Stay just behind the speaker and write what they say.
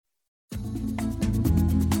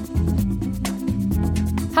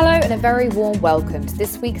and a very warm welcome to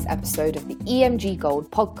this week's episode of the EMG Gold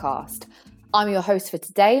podcast. I'm your host for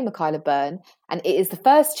today, Michaela Byrne, and it is the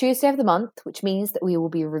first Tuesday of the month, which means that we will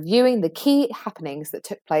be reviewing the key happenings that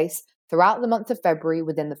took place throughout the month of February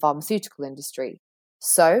within the pharmaceutical industry.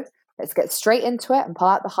 So, let's get straight into it and pull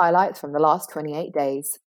out the highlights from the last 28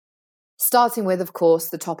 days. Starting with, of course,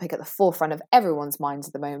 the topic at the forefront of everyone's minds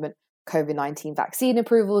at the moment, COVID-19 vaccine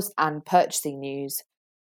approvals and purchasing news.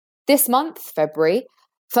 This month, February,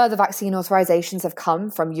 further vaccine authorizations have come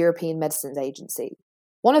from European Medicines Agency.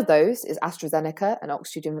 One of those is AstraZeneca and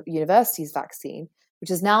Oxford University's vaccine, which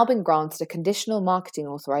has now been granted a conditional marketing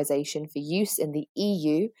authorization for use in the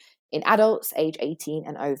EU in adults aged 18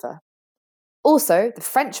 and over. Also, the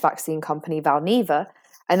French vaccine company Valneva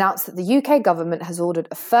announced that the UK government has ordered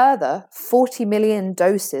a further 40 million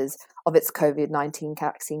doses of its COVID-19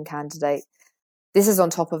 vaccine candidate. This is on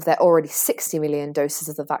top of their already 60 million doses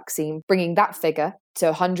of the vaccine, bringing that figure to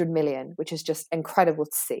 100 million, which is just incredible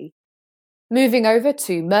to see. Moving over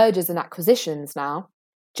to mergers and acquisitions now,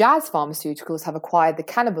 Jazz Pharmaceuticals have acquired the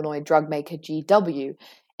cannabinoid drug maker GW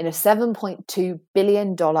in a $7.2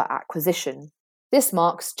 billion acquisition. This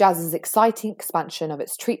marks Jazz's exciting expansion of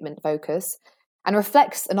its treatment focus and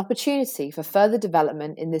reflects an opportunity for further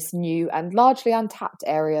development in this new and largely untapped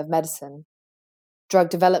area of medicine. Drug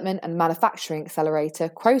development and manufacturing accelerator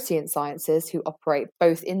Quotient Sciences, who operate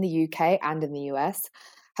both in the UK and in the US,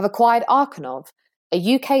 have acquired Arkanov,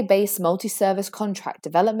 a UK-based multi-service contract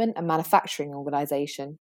development and manufacturing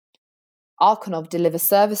organisation. Arkanov delivers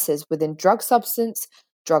services within drug substance,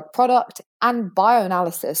 drug product, and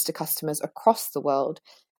bioanalysis to customers across the world,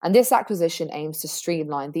 and this acquisition aims to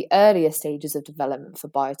streamline the earlier stages of development for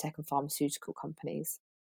biotech and pharmaceutical companies.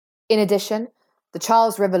 In addition, the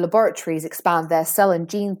Charles River Laboratories expand their cell and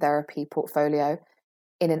gene therapy portfolio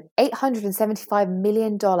in an $875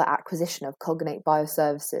 million acquisition of Cognate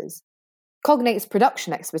Bioservices. Cognate's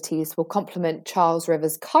production expertise will complement Charles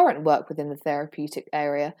River's current work within the therapeutic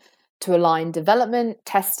area to align development,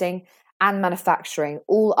 testing, and manufacturing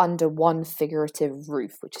all under one figurative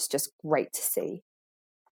roof, which is just great to see.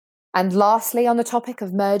 And lastly, on the topic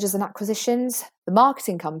of mergers and acquisitions, the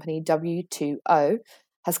marketing company W2O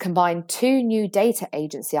has combined two new data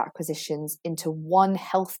agency acquisitions into one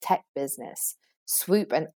health tech business,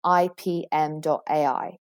 Swoop and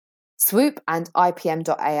IPM.ai. Swoop and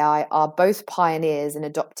IPM.ai are both pioneers in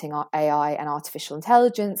adopting our AI and artificial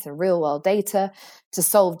intelligence and real-world data to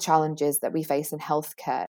solve challenges that we face in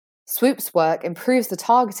healthcare. Swoop's work improves the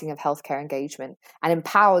targeting of healthcare engagement and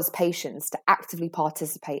empowers patients to actively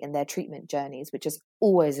participate in their treatment journeys, which is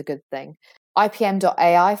always a good thing.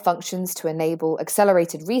 IPM.ai functions to enable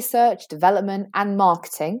accelerated research, development, and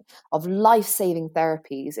marketing of life-saving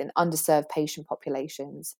therapies in underserved patient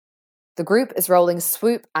populations. The group is rolling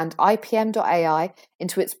Swoop and IPM.ai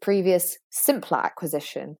into its previous simpler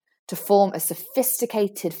acquisition to form a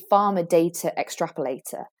sophisticated pharma data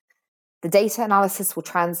extrapolator. The data analysis will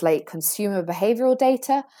translate consumer behavioral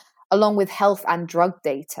data along with health and drug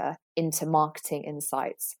data into marketing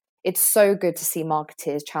insights. It's so good to see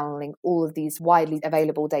marketeers channeling all of these widely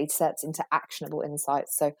available data sets into actionable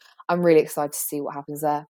insights. So I'm really excited to see what happens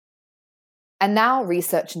there. And now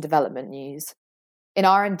research and development news. In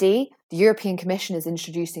R&D, the European Commission is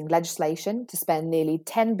introducing legislation to spend nearly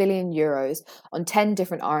 10 billion euros on 10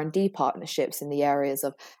 different R&D partnerships in the areas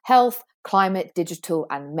of health, climate, digital,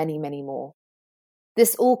 and many, many more.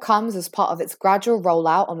 This all comes as part of its gradual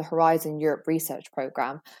rollout on the Horizon Europe research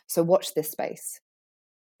programme, so watch this space.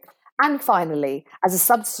 And finally, as a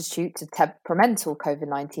substitute to temperamental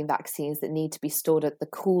COVID-19 vaccines that need to be stored at the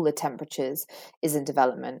cooler temperatures is in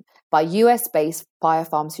development by US-based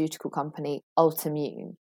biopharmaceutical company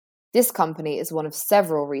Ultimmune. This company is one of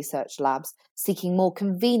several research labs seeking more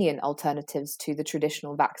convenient alternatives to the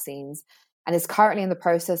traditional vaccines and is currently in the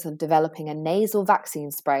process of developing a nasal vaccine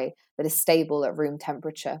spray that is stable at room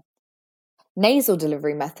temperature. Nasal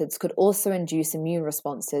delivery methods could also induce immune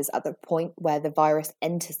responses at the point where the virus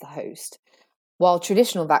enters the host. While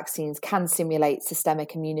traditional vaccines can simulate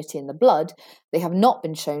systemic immunity in the blood, they have not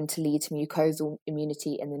been shown to lead to mucosal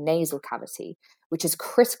immunity in the nasal cavity, which is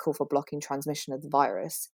critical for blocking transmission of the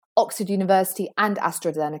virus. Oxford University and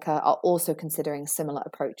AstraZeneca are also considering similar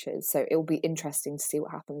approaches, so it will be interesting to see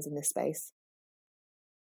what happens in this space.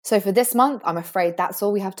 So for this month, I'm afraid that's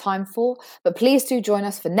all we have time for, but please do join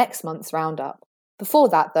us for next month's roundup. Before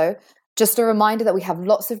that though, just a reminder that we have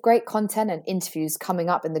lots of great content and interviews coming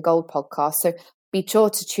up in the Gold podcast, so be sure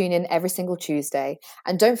to tune in every single Tuesday.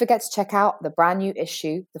 And don't forget to check out the brand new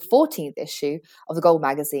issue, the 14th issue of the Gold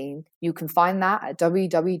magazine. You can find that at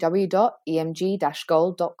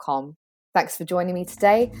www.emg-gold.com. Thanks for joining me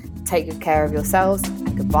today. Take good care of yourselves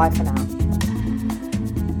and goodbye for now.